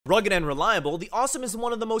Rugged and reliable, the Awesome is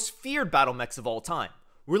one of the most feared battle mechs of all time.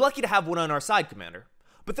 We're lucky to have one on our side, Commander.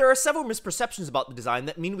 But there are several misperceptions about the design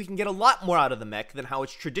that mean we can get a lot more out of the mech than how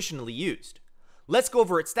it's traditionally used. Let's go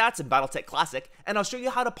over its stats in BattleTech Classic, and I'll show you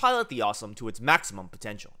how to pilot the Awesome to its maximum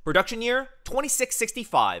potential. Production year,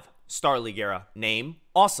 2665. Star League era. Name,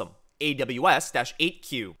 Awesome.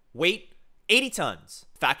 AWS-8Q. Weight, 80 tons.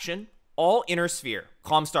 Faction, all inner sphere.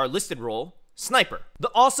 Comstar listed role, Sniper.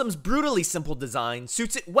 The Awesome's brutally simple design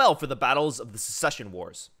suits it well for the battles of the Succession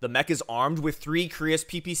Wars. The mech is armed with 3 Krios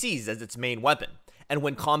PPCs as its main weapon, and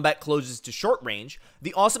when combat closes to short range,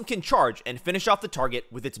 the Awesome can charge and finish off the target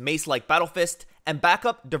with its mace-like battle fist and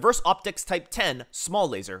backup Diverse Optics Type 10 small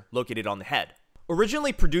laser located on the head.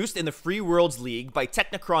 Originally produced in the Free Worlds League by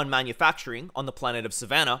Technocron Manufacturing on the planet of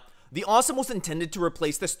Savannah, the Awesome was intended to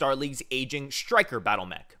replace the Star League's aging Striker battle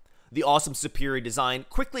mech. The Awesome's superior design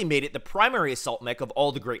quickly made it the primary assault mech of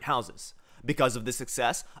all the great houses. Because of this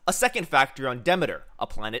success, a second factory on Demeter, a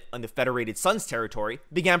planet on the Federated Suns territory,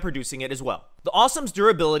 began producing it as well. The Awesome's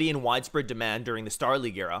durability and widespread demand during the Star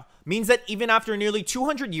League era means that even after nearly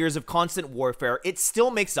 200 years of constant warfare, it still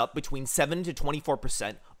makes up between 7 to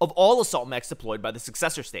 24% of all assault mechs deployed by the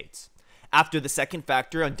successor states. After the second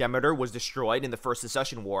factory on Demeter was destroyed in the First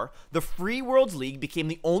Succession War, the Free Worlds League became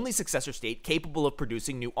the only successor state capable of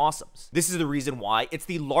producing new Awesomes. This is the reason why it's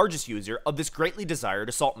the largest user of this greatly desired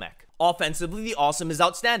assault mech. Offensively, the Awesome is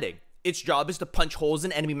outstanding. Its job is to punch holes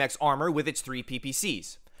in enemy mech's armor with its 3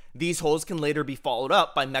 PPCs. These holes can later be followed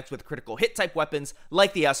up by mechs with critical hit type weapons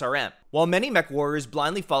like the SRM. While many mech warriors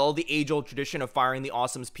blindly follow the age-old tradition of firing the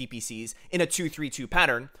Awesome's PPCs in a 2-3-2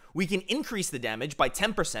 pattern, we can increase the damage by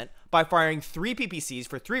 10% by firing 3 PPCs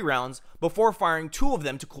for 3 rounds before firing 2 of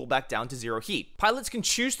them to cool back down to 0 heat. Pilots can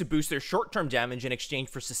choose to boost their short-term damage in exchange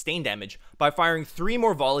for sustained damage by firing 3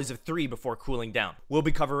 more volleys of 3 before cooling down. We'll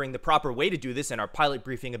be covering the proper way to do this in our pilot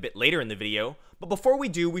briefing a bit later in the video, but before we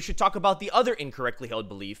do, we should talk about the other incorrectly held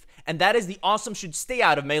belief, and that is the Awesome should stay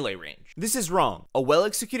out of melee range. This is wrong. A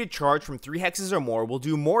well-executed charge from 3 hexes or more will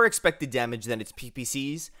do more expected damage than its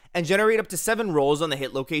PPCs, and generate up to 7 rolls on the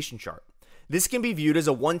hit location chart. This can be viewed as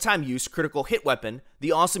a one-time use critical hit weapon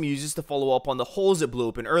the Awesome uses to follow up on the holes it blew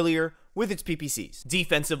open earlier with its PPCs.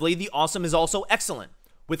 Defensively, the Awesome is also excellent.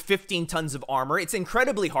 With 15 tons of armor, it's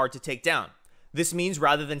incredibly hard to take down. This means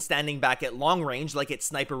rather than standing back at long range like its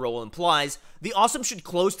sniper role implies, the Awesome should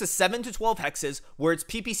close to 7 to 12 hexes where its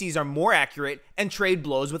PPCs are more accurate and trade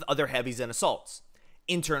blows with other heavies and assaults.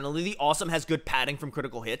 Internally, the Awesome has good padding from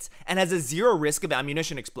critical hits and has a 0 risk of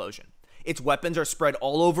ammunition explosion. Its weapons are spread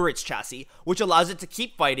all over its chassis, which allows it to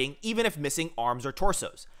keep fighting even if missing arms or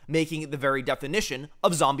torsos, making it the very definition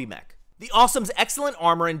of zombie mech. The Awesome's excellent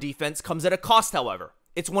armor and defense comes at a cost, however.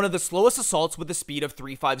 It's one of the slowest assaults with a speed of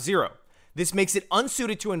 350. This makes it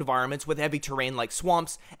unsuited to environments with heavy terrain like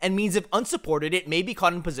swamps, and means if unsupported it may be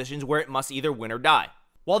caught in positions where it must either win or die.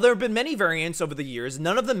 While there have been many variants over the years,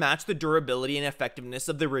 none of them match the durability and effectiveness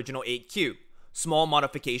of the original 8Q. Small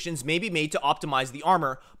modifications may be made to optimize the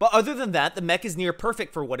armor, but other than that, the mech is near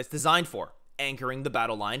perfect for what it's designed for, anchoring the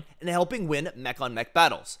battle line and helping win mech-on-mech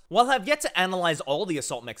battles. While I've yet to analyze all the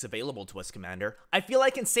assault mechs available to us, Commander, I feel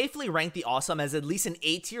I can safely rank the Awesome as at least an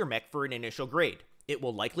A-tier mech for an initial grade. It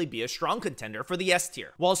will likely be a strong contender for the S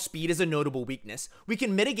tier. While speed is a notable weakness, we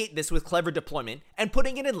can mitigate this with clever deployment and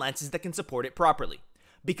putting it in lances that can support it properly.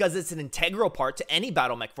 Because it's an integral part to any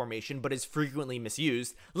battle mech formation but is frequently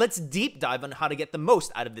misused, let's deep dive on how to get the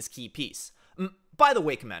most out of this key piece. By the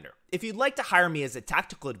way, Commander, if you'd like to hire me as a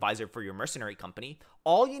tactical advisor for your mercenary company,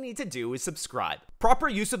 all you need to do is subscribe. Proper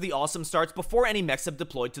use of the Awesome starts before any mechs have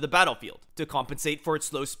deployed to the battlefield. To compensate for its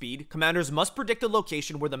slow speed, commanders must predict the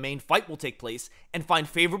location where the main fight will take place and find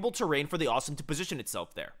favorable terrain for the Awesome to position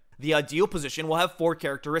itself there. The ideal position will have 4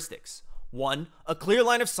 characteristics. 1. A clear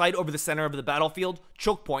line of sight over the center of the battlefield,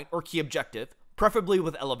 choke point, or key objective, preferably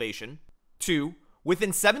with elevation. 2.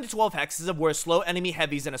 Within 7 to 12 hexes of where slow enemy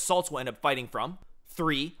heavies and assaults will end up fighting from.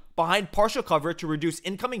 3. Behind partial cover to reduce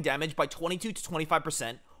incoming damage by 22 to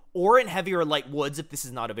 25%, or in heavy or light woods if this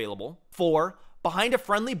is not available. 4. Behind a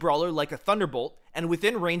friendly brawler like a Thunderbolt, and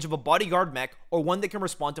within range of a bodyguard mech or one that can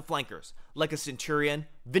respond to flankers, like a Centurion,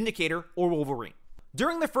 Vindicator, or Wolverine.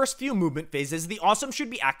 During the first few movement phases, the Awesome should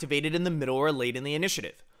be activated in the middle or late in the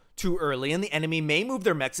initiative. Too early and the enemy may move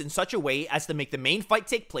their mechs in such a way as to make the main fight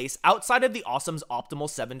take place outside of the Awesome's optimal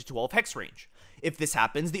 7 to 12 hex range. If this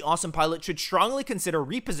happens, the Awesome pilot should strongly consider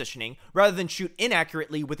repositioning rather than shoot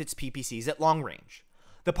inaccurately with its PPCs at long range.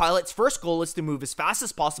 The pilot's first goal is to move as fast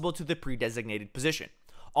as possible to the pre-designated position.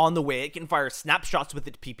 On the way, it can fire snapshots with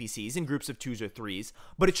its PPCs in groups of 2s or 3s,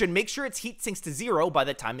 but it should make sure its heat sinks to 0 by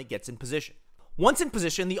the time it gets in position. Once in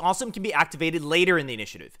position, the Awesome can be activated later in the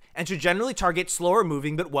initiative, and should generally target slower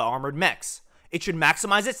moving but well-armored mechs. It should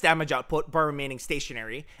maximize its damage output by remaining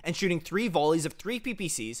stationary and shooting 3 volleys of 3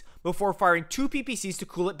 PPCs before firing 2 PPCs to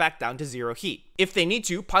cool it back down to 0 heat. If they need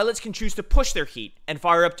to, pilots can choose to push their heat and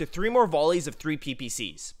fire up to 3 more volleys of 3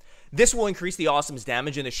 PPCs. This will increase the Awesome's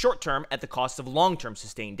damage in the short term at the cost of long-term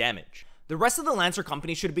sustained damage. The rest of the Lancer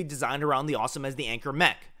company should be designed around the Awesome as the anchor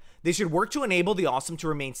mech. They should work to enable the Awesome to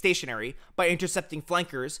remain stationary by intercepting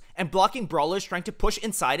flankers and blocking brawlers trying to push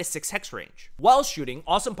inside a 6 hex range. While shooting,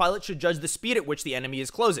 Awesome pilots should judge the speed at which the enemy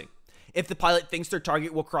is closing. If the pilot thinks their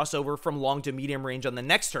target will cross over from long to medium range on the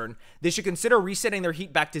next turn, they should consider resetting their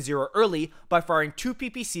heat back to 0 early by firing 2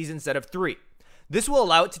 PPCs instead of 3. This will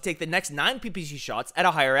allow it to take the next 9 PPC shots at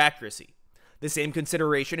a higher accuracy. The same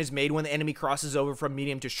consideration is made when the enemy crosses over from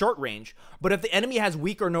medium to short range, but if the enemy has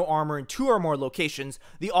weak or no armor in 2 or more locations,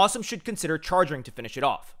 the Awesome should consider charging to finish it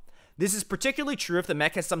off. This is particularly true if the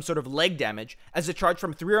mech has some sort of leg damage, as a charge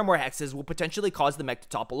from 3 or more hexes will potentially cause the mech to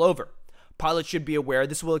topple over. Pilots should be aware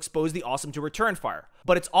this will expose the Awesome to return fire,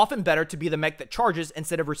 but it's often better to be the mech that charges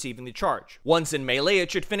instead of receiving the charge. Once in melee,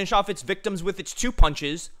 it should finish off its victims with its 2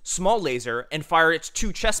 punches, small laser, and fire its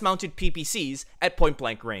 2 chest-mounted PPCs at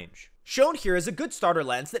point-blank range. Shown here is a good starter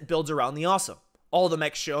lance that builds around the Awesome. All the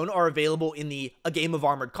mechs shown are available in the A Game of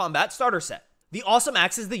Armored Combat starter set. The Awesome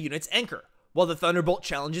acts as the unit's anchor, while the Thunderbolt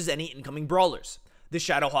challenges any incoming brawlers. The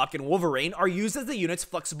Shadowhawk and Wolverine are used as the unit's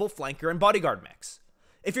flexible flanker and bodyguard mechs.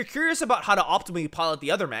 If you're curious about how to optimally pilot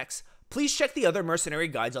the other mechs, please check the other mercenary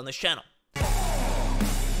guides on this channel.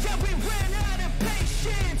 Yeah,